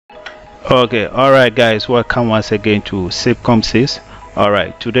Okay, all right guys, welcome once again to SIP-COMSYS. All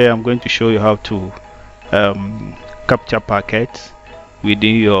right, today I'm going to show you how to capture packets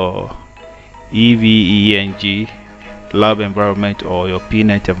within your EVENG lab environment or your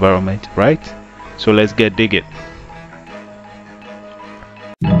Pnet environment, right? So let's get digging.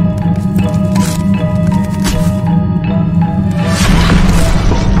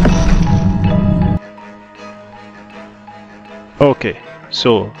 Okay,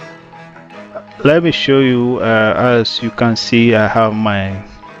 so let me show you. As you can see, I have my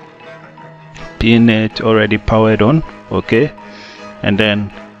Pnet already powered on. Okay, and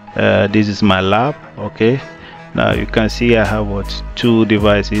then this is my lab. Okay, now you can see I have two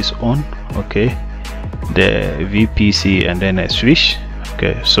devices on. Okay, the VPC and then a switch.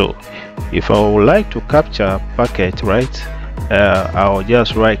 Okay, so if I would like to capture packet, right, I'll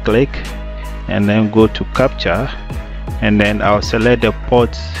just right click and then go to capture, and then I'll select the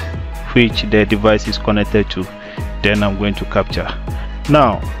port which the device is connected to. Then I'm going to capture.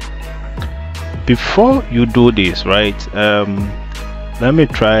 Now before you do this, right, let me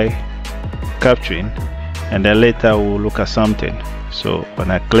try capturing, and then later we'll look at something. So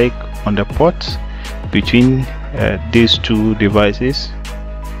when I click on the port between these two devices,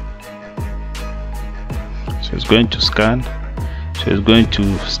 so it's going to scan, so it's going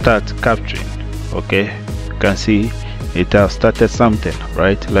to start capturing. Okay, you can see it has started something,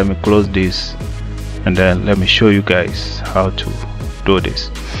 right? Let me close this and then let me show you guys how to do this.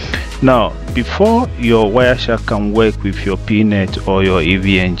 Now before your Wireshark can work with your Pnet or your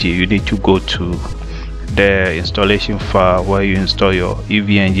EVNG, you need to go to the installation file where you install your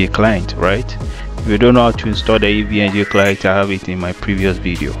EVNG client, right? If you don't know how to install the EVNG client, I have it in my previous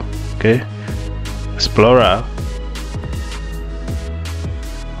video. Okay, Explorer,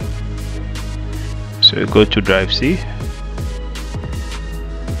 so you go to drive C,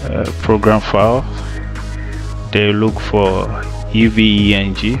 program file, they look for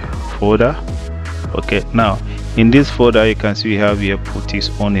EVENG folder. Okay, now in this folder you can see we have here put is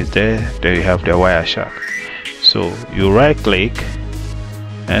on is there, then you have the Wireshark. So you right click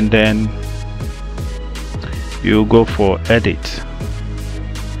and then you go for edit.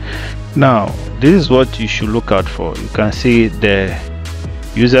 Now this is what you should look out for. You can see the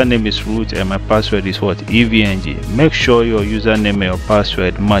username is root and my password is what, EVNG. Make sure your username and your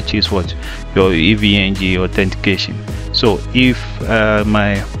password matches what, your EVNG authentication. So if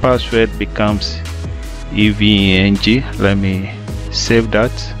my password becomes EVNG, let me save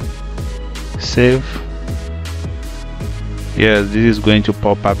that, save. Yes, this is going to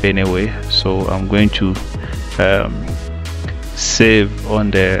pop up anyway, so I'm going to save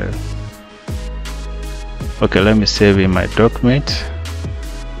on the, okay, let me save in my document.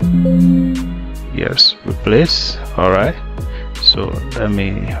 Yes, replace. All right, so let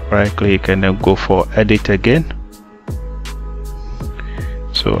me right click and then go for edit again.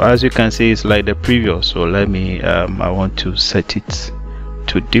 So as you can see, it's like the previous. So let me I want to set it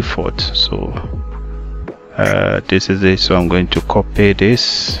to default. So this is it. So I'm going to copy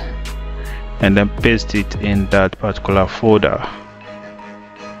this and then paste it in that particular folder.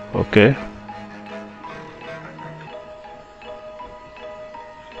 Okay,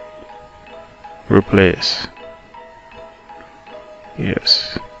 replace.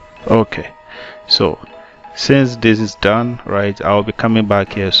 Yes. Okay, so since this is done, right, I'll be coming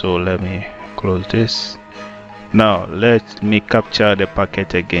back here, so let me close this. Now let me capture the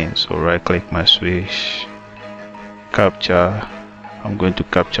packet again. So right click my switch, capture. I'm going to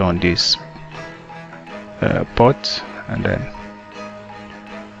capture on this port, and then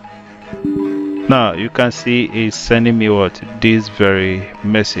now you can see it's sending me what, this very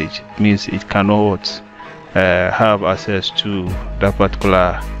message. It means it cannot have access to that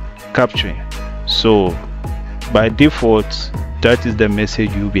particular capturing. So by default, that is the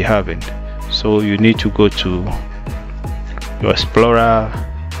message you'll be having. So you need to go to your Explorer,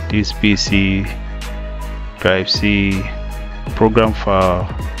 this PC, drive C, program file,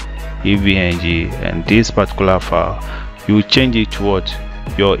 EVNG, and this particular file you change it to what,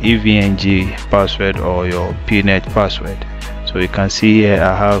 your EVNG password or your Pnet password. So you can see here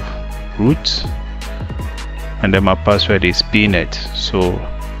I have root and then my password is Pnet. So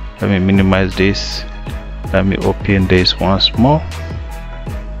let me minimize this, let me open this once more.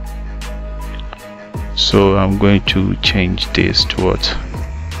 So I'm going to change this to what,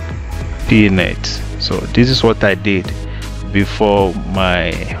 Pnet. So this is what I did before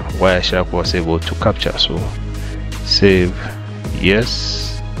my Wireshark was able to capture. So save,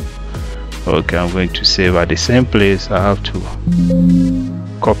 yes. Okay, I'm going to save at the same place. I have to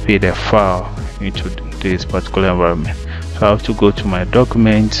copy the file into this particular environment. So I have to go to my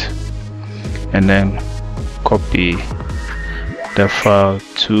document, and then copy the file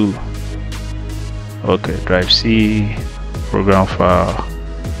to drive C, program file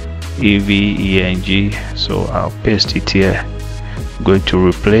eveng. So I'll paste it here. I'm going to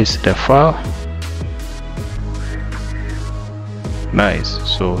replace the file. Nice.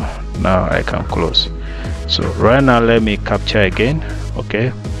 So now I can close. So right now let me capture again.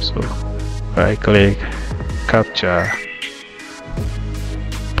 Okay, so right click, capture,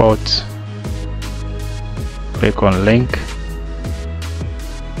 port, click on link.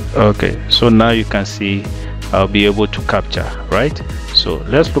 Okay, so now you can see I'll be able to capture, right? So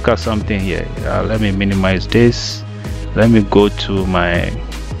let's look at something here. Let me minimize this. Let me go to my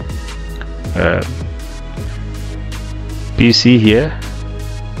PC here.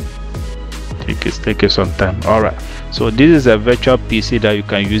 It's taking some time. All right, so this is a virtual PC that you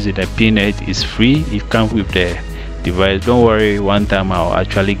can use. It a Pnet is free. It comes with the device. Don't worry, one time I'll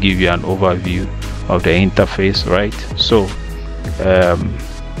actually give you an overview of the interface, right? So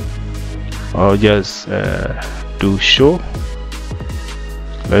I'll just do show.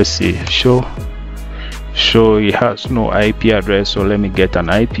 Let's see, show. It has no IP address, so let me get an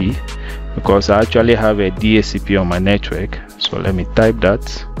IP, because I actually have a DHCP on my network. So let me type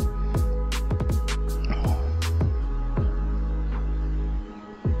that.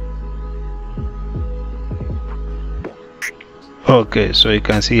 Okay, so you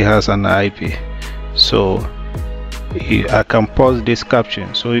can see it has an IP. So I can pause this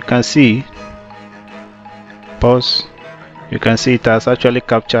caption. So you can see, pause. You can see it has actually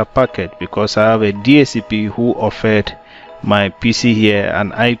captured packet, because I have a DHCP who offered my PC here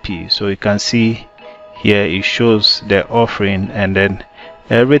an IP. So you can see here it shows the offering, and then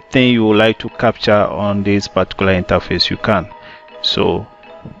everything you would like to capture on this particular interface you can. So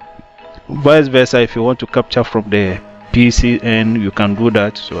vice versa, if you want to capture from the PC end, you can do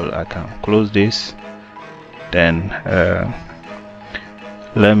that. So I can close this. Then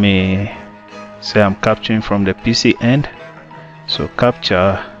let me say I'm capturing from the PC end. So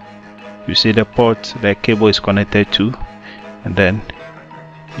capture, you see the port the cable is connected to, and then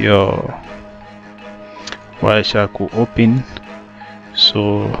your Wireshark will open.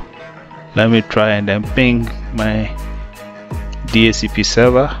 So let me try and then ping my DHCP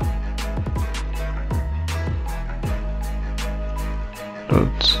server.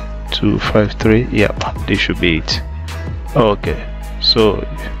 253. Yep, this should be it. Okay, so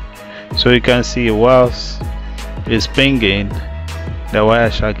you can see whilst it's pinging, the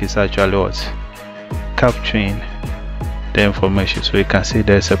Wireshark is actually what? Capturing the information. So you can see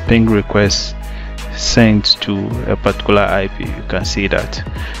there's a ping request sent to a particular IP. You can see that.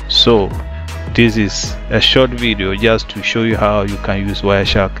 So this is a short video just to show you how you can use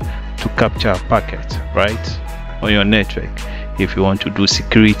Wireshark to capture a packet, right, on your network. If you want to do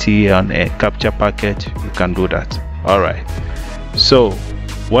security and a capture packet, you can do that. All right, so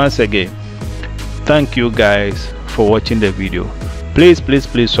once again, thank you guys for watching the video. Please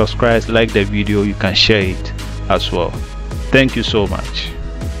subscribe, like the video. You can share it as well. Thank you so much.